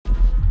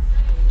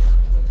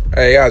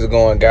Hey, how's it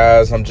going,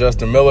 guys? I'm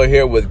Justin Miller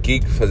here with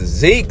Geek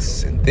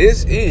Physiques.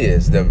 This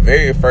is the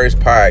very first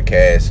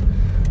podcast.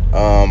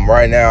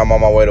 Right now, I'm on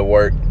my way to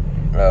work,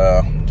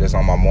 just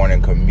on my morning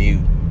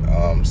commute.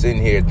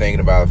 Sitting here thinking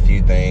about a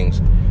few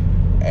things,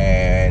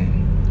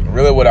 and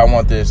really what I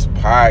want this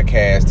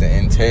podcast to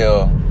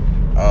entail.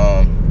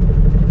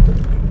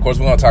 Of course,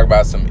 we're going to talk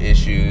about some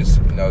issues,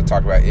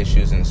 talk about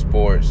issues in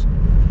sports,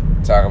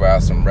 talk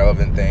about some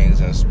relevant things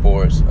in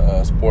sports,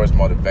 sports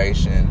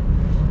motivation,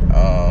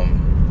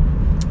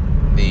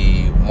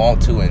 the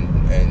want to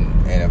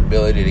and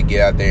ability to get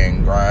out there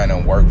and grind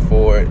and work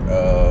for it,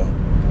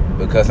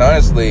 because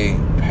honestly,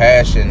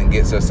 passion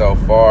gets us so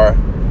far.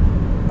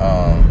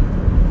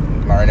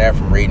 Learned that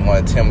from reading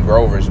one of Tim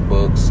Grover's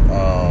books.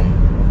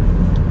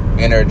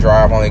 Inner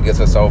drive only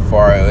gets us so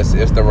far.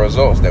 It's the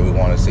results that we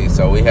want to see,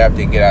 so we have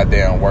to get out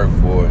there and work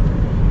for it.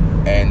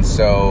 And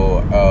so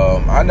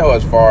I know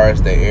as far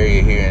as the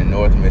area here in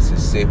North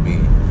Mississippi,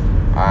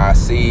 I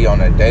see on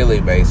a daily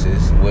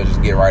basis, we'll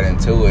just get right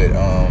into it,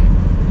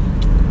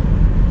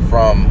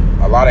 from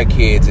a lot of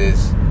kids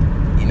is,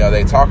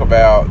 they talk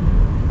about,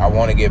 I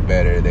want to get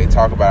better. They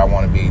talk about, I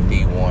want to be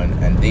D1,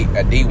 and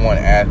a D1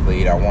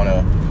 athlete. I want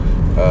to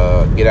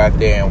get out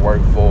there and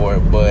work for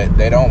it, but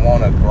they don't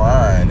want to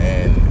grind.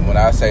 And when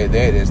I say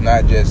that, it's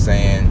not just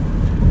saying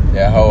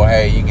that,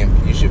 hey,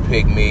 you should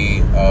pick me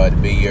to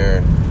be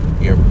your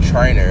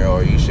trainer,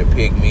 or you should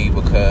pick me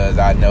because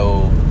I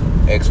know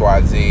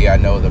XYZ, I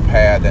know the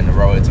path and the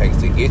road it takes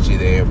to get you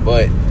there.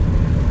 But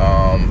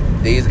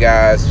these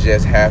guys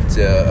just have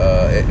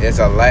to, it's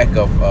a lack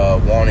of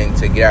wanting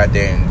to get out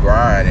there and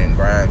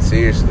grind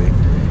seriously.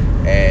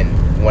 And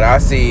when I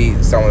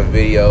see some of the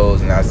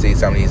videos and I see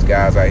some of these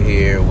guys out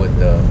here with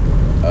the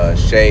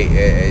shade,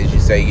 as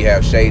you say, you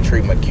have shade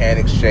tree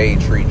mechanics,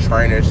 shade tree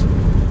trainers,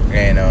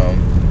 and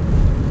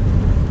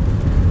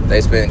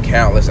they spend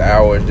countless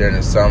hours during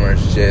the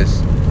summers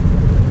just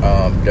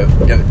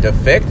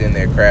defecting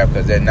their craft,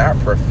 because they're not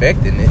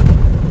perfecting it.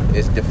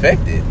 It's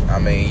defected. I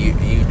mean,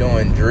 you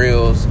doing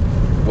drills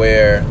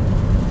where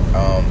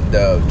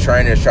the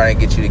trainer's trying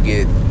to get you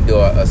to do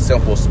a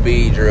simple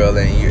speed drill,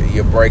 and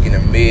you're breaking the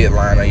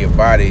midline of your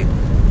body,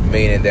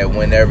 meaning that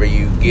whenever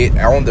you get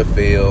on the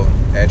field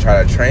and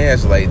try to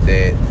translate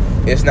that,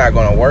 it's not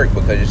going to work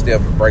because you're still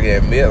breaking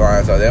that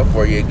midline, so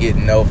therefore you're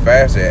getting no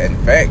faster. In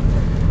fact,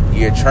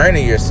 you're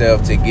training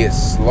yourself to get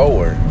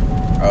slower.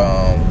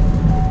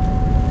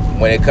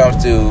 When it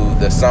comes to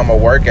the summer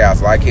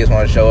workouts, a lot of kids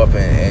want to show up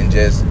and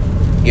just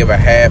give a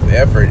half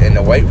effort in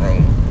the weight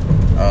room.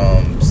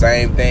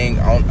 Same thing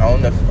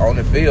on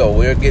the field.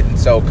 We're getting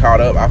so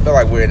caught up. I feel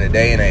like we're in a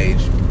day and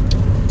age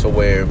to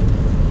where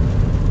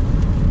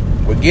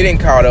we're getting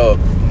caught up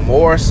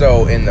more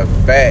so in the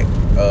fact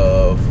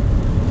of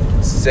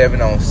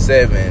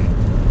 7-on-7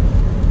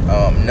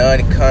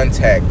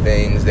 non-contact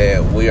things,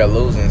 that we are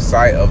losing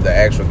sight of the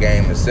actual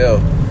game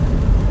itself.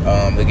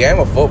 The game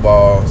of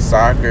football,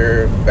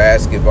 soccer,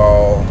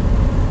 basketball,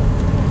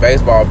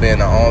 baseball being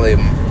the only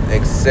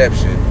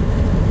exception,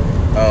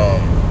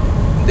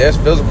 there's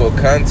physical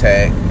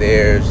contact,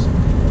 there's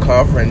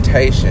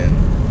confrontation,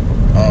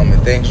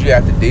 and things you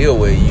have to deal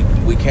with.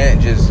 We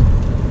can't just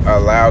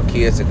allow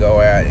kids to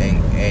go out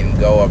and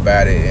go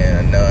about it in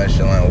a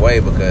nonchalant way,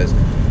 because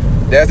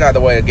that's not the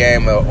way the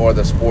game or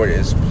the sport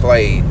is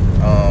played.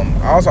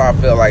 Also, I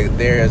feel like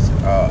there's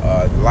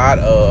a lot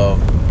of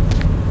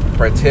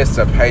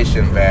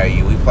participation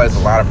value. We place a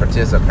lot of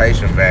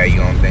participation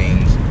value on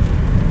things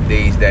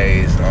these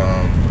days.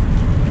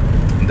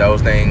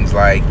 Those things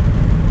like,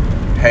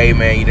 hey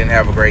man, you didn't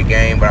have a great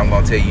game, but I'm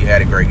going to tell you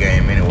had a great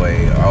game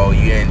anyway. Oh,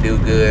 you didn't do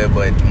good,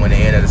 but when the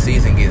end of the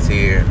season gets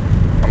here,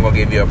 I'm going to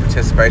give you a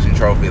participation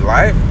trophy.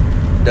 Life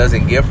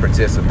doesn't give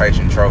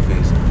participation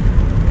trophies.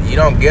 You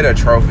don't get a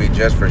trophy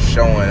just for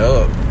showing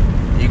up.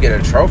 You get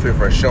a trophy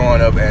for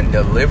showing up and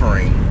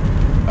delivering,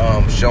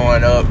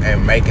 showing up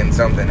and making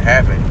something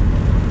happen.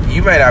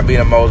 You may not be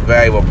the most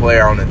valuable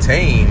player on the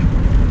team.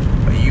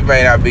 You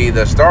may not be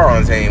the star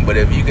on the team, but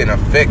if you can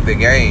affect the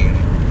game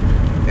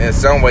in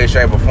some way,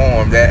 shape, or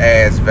form, that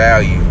adds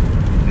value,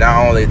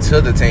 not only to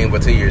the team,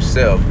 but to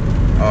yourself.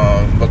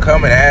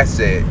 Become an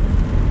asset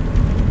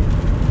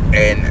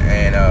and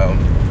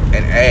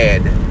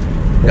add.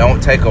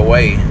 Don't take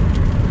away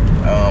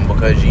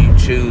because you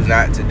choose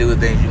not to do the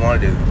things you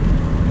want to do.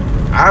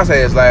 I'll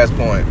say this last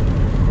point,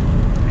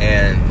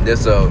 and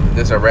this'll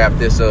wrap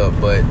this up,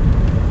 but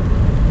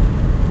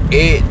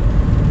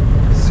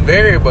it's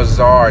very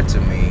bizarre to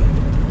me,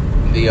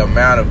 the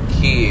amount of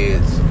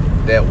kids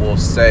that will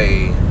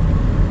say,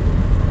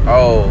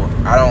 oh,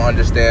 I don't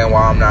understand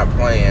why I'm not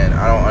playing.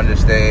 I don't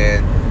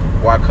understand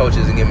why coach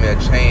isn't giving me a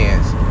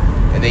chance.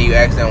 And then you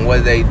ask them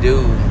what they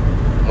do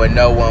when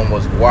no one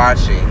was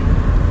watching.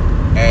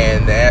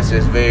 And the answer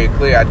is very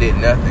clear. I did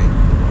nothing.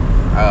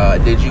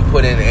 Did you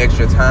put in the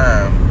extra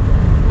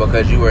time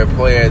because you were a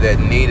player that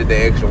needed the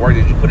extra work?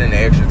 Did you put in the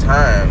extra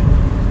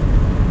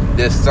time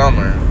this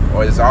summer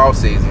or this off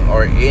season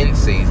or in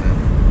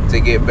season to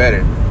get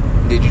better?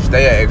 Did you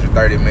stay an extra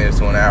 30 minutes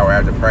to an hour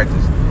after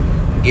practice,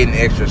 getting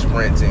extra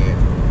sprints in?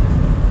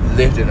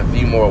 lifting a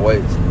few more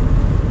weights,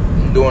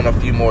 doing a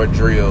few more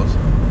drills?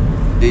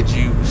 Did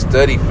you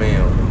study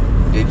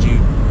film? Did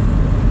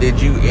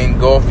you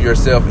engulf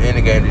yourself in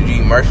the game? Did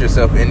you immerse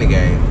yourself in the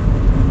game?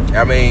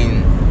 I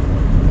mean,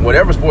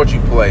 whatever sport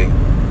you play,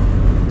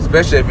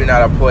 especially if you're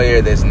not a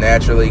player that's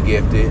naturally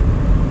gifted,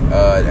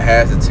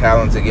 has the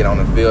talent to get on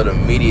the field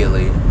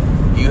immediately,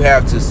 you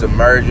have to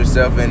submerge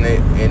yourself in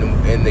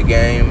the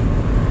game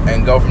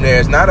and go from there.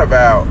 It's not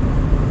about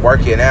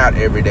working out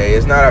every day.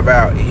 It's not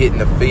about hitting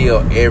the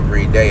field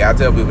every day. I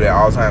tell people that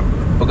all the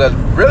time, because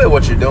really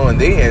what you're doing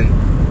then,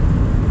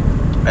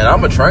 and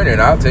I'm a trainer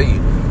and I'll tell you,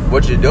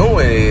 what you're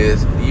doing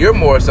is you're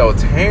more so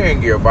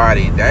tearing your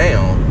body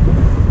down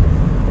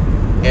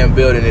and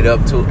building it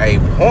up to a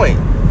point,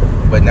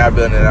 but not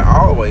building it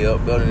all the way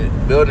up,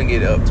 building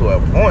it up to a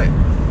point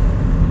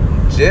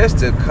just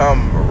to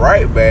come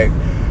right back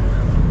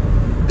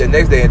the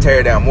next day and tear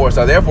it down more.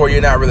 So therefore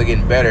you're not really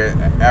getting better.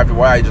 After a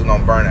while you're just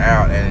going to burn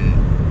out, and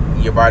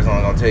your body's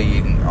only going to tell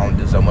you can only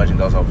do so much and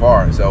go so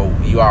far. So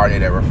you already need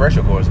that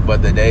refresher course.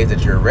 But the days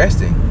that you're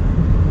resting,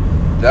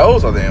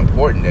 those are the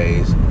important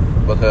days,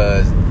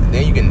 because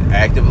then you can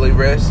actively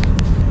rest,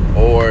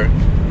 or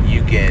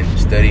you can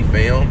study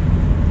film,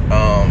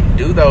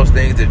 do those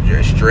things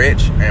that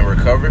stretch and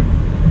recover,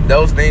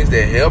 those things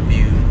that help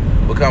you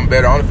become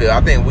better on the field. I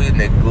think we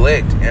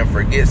neglect and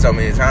forget so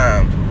many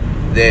times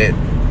that,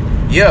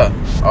 yeah,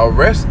 a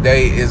rest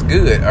day is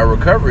good, a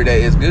recovery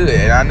day is good.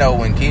 And I know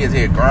when kids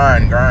hear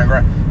grind,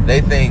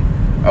 they think,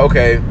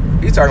 okay,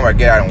 he's talking about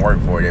get out and work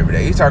for it every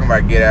day. He's talking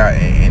about get out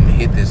and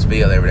hit this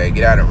field every day,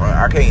 get out and run.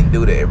 I can't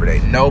do that every day.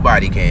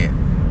 Nobody can.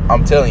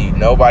 I'm telling you,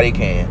 nobody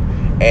can.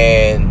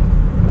 And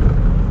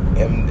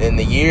in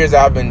the years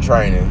I've been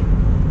training,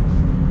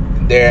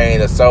 there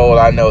ain't a soul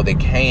I know that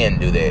can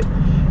do that.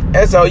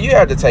 And so you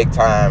have to take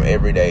time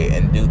every day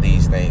and do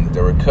these things.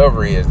 The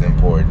recovery is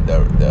important.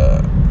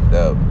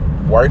 The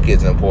work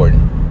is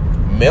important.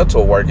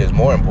 Mental work is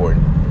more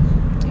important.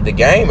 The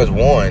game is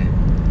one.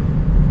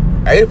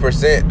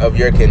 80% of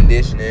your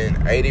conditioning,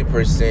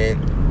 80%,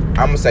 I'm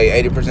going to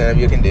say 80% of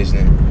your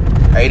conditioning,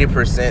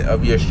 80%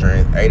 of your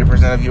strength,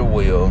 80% of your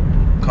will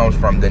comes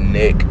from the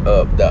neck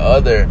up. The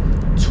other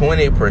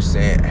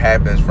 20%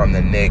 happens from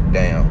the neck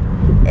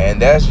down. And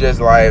that's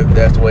just life.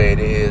 That's the way it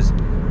is.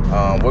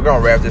 We're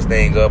going to wrap this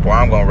thing up, or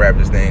I'm going to wrap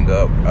this thing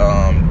up.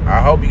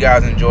 I hope you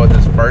guys enjoyed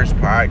this first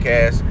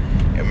podcast.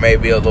 It may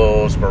be a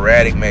little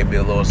sporadic, maybe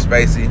a little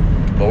spacey,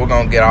 but we're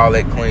going to get all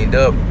that cleaned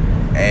up.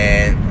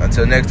 And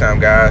until next time,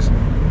 guys,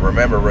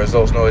 remember,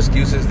 results, no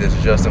excuses. This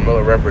is Justin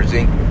Miller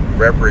representing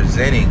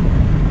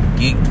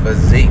Geeked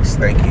Physiques.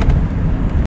 Thank you.